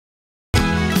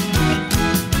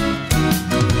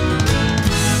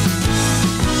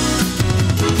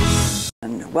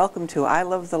And welcome to I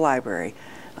Love the Library.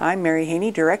 I'm Mary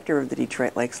Haney, Director of the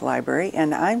Detroit Lakes Library,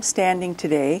 and I'm standing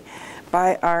today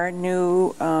by our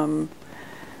new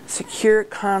secure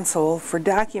console for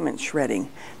document shredding.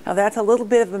 Now that's a little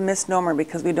bit of a misnomer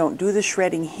because we don't do the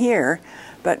shredding here,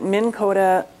 but Minn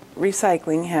Kota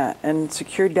Recycling and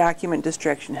Secure Document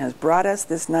Destruction has brought us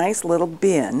this nice little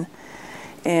bin,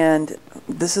 and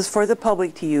this is for the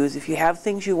public to use. If you have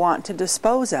things you want to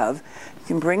dispose of, you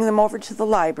can bring them over to the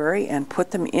library and put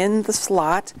them in the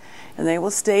slot, and they will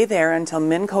stay there until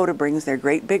Minn Kota brings their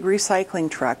great big recycling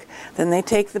truck. Then they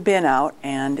take the bin out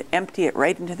and empty it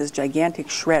right into this gigantic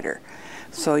shredder.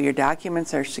 So your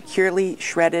documents are securely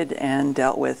shredded and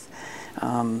dealt with.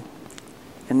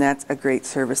 And that's a great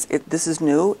service. This is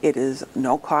new. It is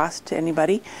no cost to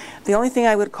anybody. The only thing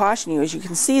I would caution you is you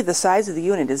can see the size of the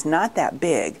unit is not that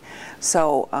big.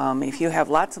 So if you have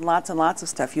lots and lots and lots of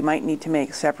stuff, you might need to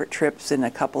make separate trips in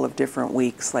a couple of different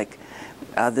weeks. Like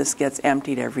this gets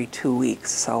emptied every 2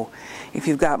 weeks. So if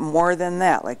you've got more than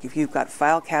that, like if you've got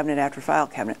file cabinet after file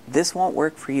cabinet, this won't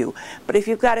work for you. But if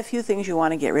you've got a few things you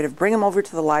want to get rid of, bring them over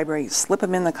to the library, slip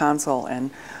them in the console,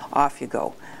 and off you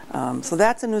go. So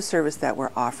that's a new service that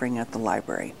we're offering at the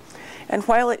library. And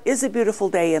while it is a beautiful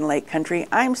day in Lake Country,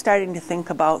 I'm starting to think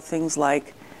about things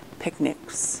like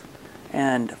picnics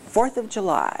and 4th of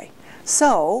July.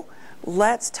 So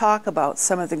let's talk about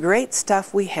some of the great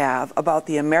stuff we have about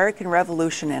the American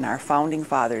Revolution and our founding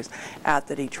fathers at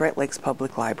the Detroit Lakes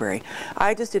Public Library.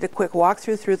 I just did a quick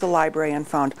walkthrough through the library and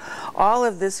found all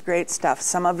of this great stuff,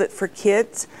 some of it for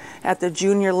kids at the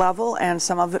junior level and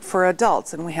some of it for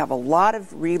adults, and we have a lot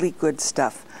of really good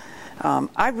stuff.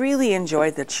 I really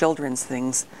enjoyed the children's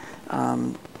things.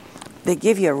 They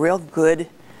give you a real good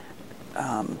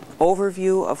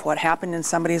overview of what happened in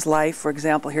somebody's life. For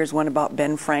example, here's one about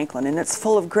Ben Franklin, and it's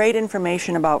full of great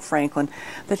information about Franklin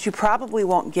that you probably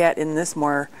won't get in this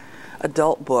more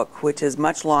adult book, which is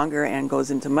much longer and goes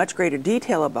into much greater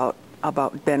detail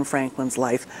about Ben Franklin's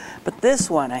life. But this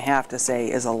one, I have to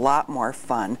say, is a lot more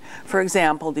fun. For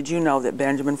example, did you know that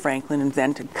Benjamin Franklin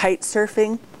invented kite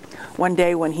surfing? One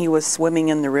day when he was swimming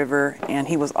in the river, and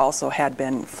he had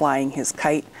been flying his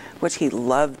kite, which he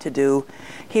loved to do,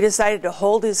 he decided to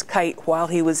hold his kite while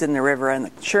he was in the river,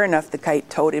 and sure enough, the kite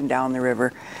towed him down the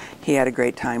river. He had a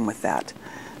great time with that.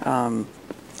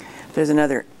 There's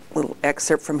another little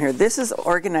excerpt from here. This is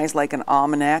organized like an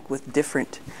almanac with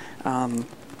different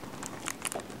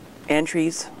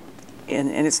entries,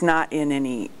 and it's not in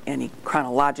any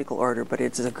chronological order, but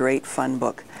it's a great fun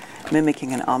book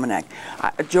mimicking an almanac.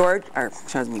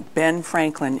 Ben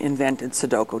Franklin invented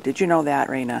Sudoku. Did you know that,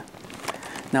 Raina?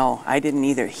 No, I didn't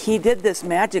either. He did this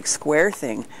magic square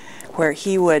thing where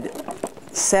he would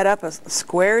set up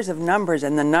squares of numbers,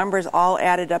 and the numbers all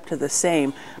added up to the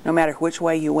same no matter which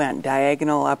way you went,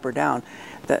 diagonal, up or down.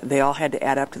 They all had to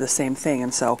add up to the same thing.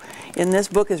 And so in this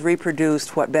book is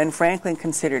reproduced what Ben Franklin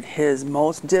considered his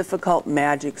most difficult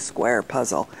magic square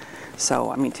puzzle.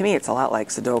 So, I mean, to me it's a lot like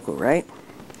Sudoku, right?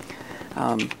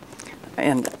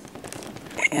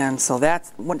 And so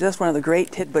that's just one of the great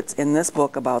tidbits in this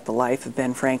book about the life of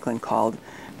Ben Franklin, called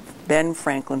Ben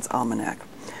Franklin's Almanac.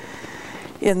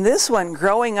 In this one,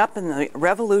 Growing Up in the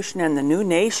Revolution and the New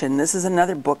Nation, this is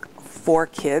another book for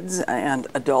kids and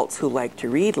adults who like to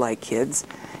read like kids.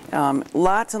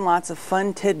 Lots and lots of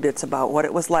fun tidbits about what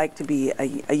it was like to be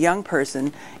a young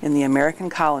person in the American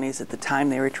colonies at the time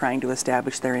they were trying to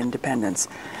establish their independence.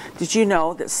 Did you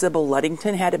know that Sybil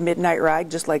Ludington had a midnight ride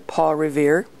just like Paul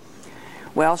Revere?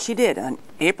 Well, she did. On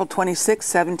April 26,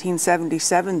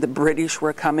 1777, the British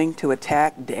were coming to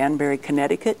attack Danbury,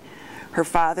 Connecticut. Her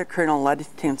father, Colonel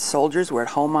Ludington's soldiers, were at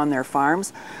home on their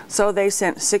farms, so they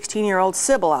sent 16-year-old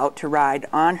Sybil out to ride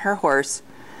on her horse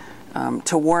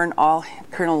to warn all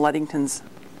Colonel Ludington's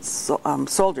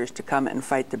soldiers to come and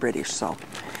fight the British. So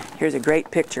here's a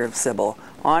great picture of Sybil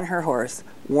on her horse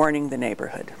warning the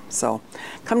neighborhood. So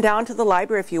come down to the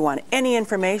library if you want any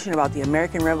information about the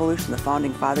American Revolution, the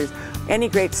Founding Fathers, any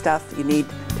great stuff you need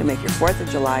to make your 4th of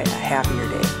July a happier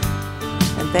day.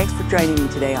 And thanks for joining me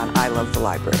today on I Love the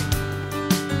Library.